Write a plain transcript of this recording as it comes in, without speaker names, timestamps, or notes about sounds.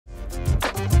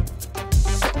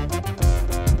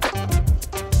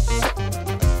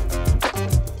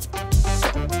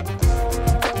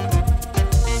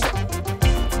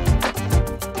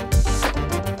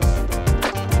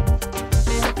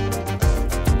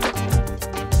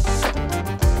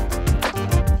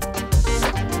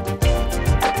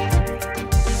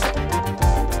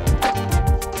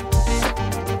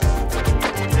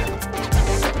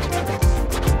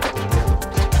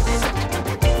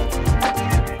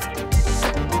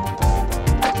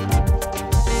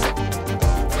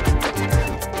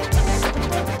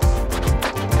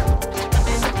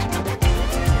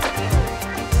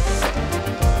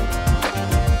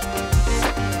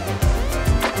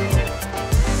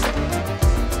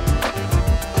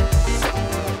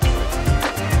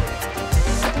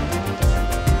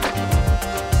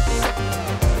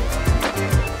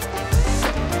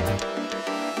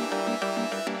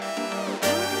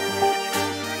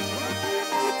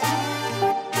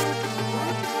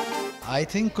I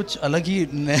think कुछ अलग ही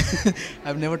I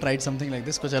have never tried something like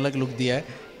this, कुछ अलग लुक दिया है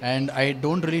and I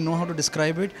don't really know how to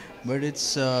describe it but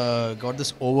it's got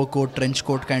this overcoat trench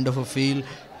coat kind of a feel,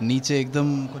 नीचे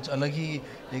एकदम कुछ अलग ही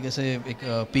एक ऐसे एक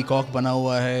पीकॉक बना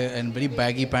हुआ है and very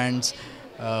baggy pants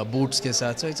boots के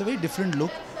साथ, so it's a very different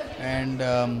look and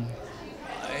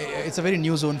it's a very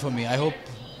new zone for me. I hope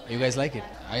you guys like it.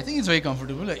 I think it's very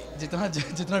comfortable.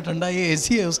 जितना ठंडा ये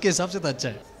AC है उसके हिसाब से तो अच्छा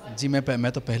है. जी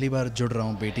मैं तो पहली बार जुड़ रहा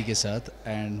हूँ बेटी के साथ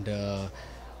and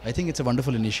I think it's a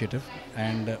wonderful initiative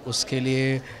and उसके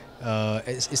लिए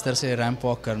इस तरह से रैम्प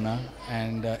वॉक करना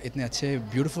एंड इतने अच्छे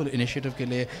ब्यूटीफुल इनिशिएटिव के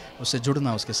लिए उससे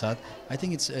जुड़ना उसके साथ, I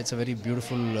think it's a very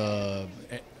beautiful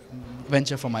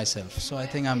venture for my self. So I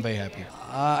think I am very happy.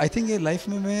 I think ये लाइफ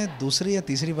में मैं दूसरी या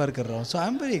तीसरी बार कर रहा हूँ, सो I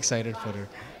am very excited for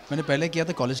it. मैंने पहले किया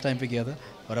था, कॉलेज टाइम पे किया था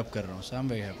और अब कर रहा हूँ. सो I am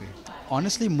very happy.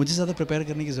 Honestly मुझे ज़्यादा प्रिपेयर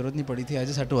करने की ज़रूरत नहीं पड़ी थी. I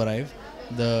just had to arrive.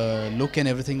 The look and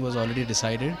everything was already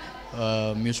decided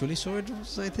mutually. So it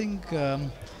was I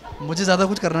think मुझे ज़्यादा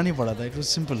कुछ करना नहीं पड़ा था. It was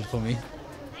simple for me.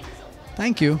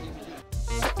 Thank you.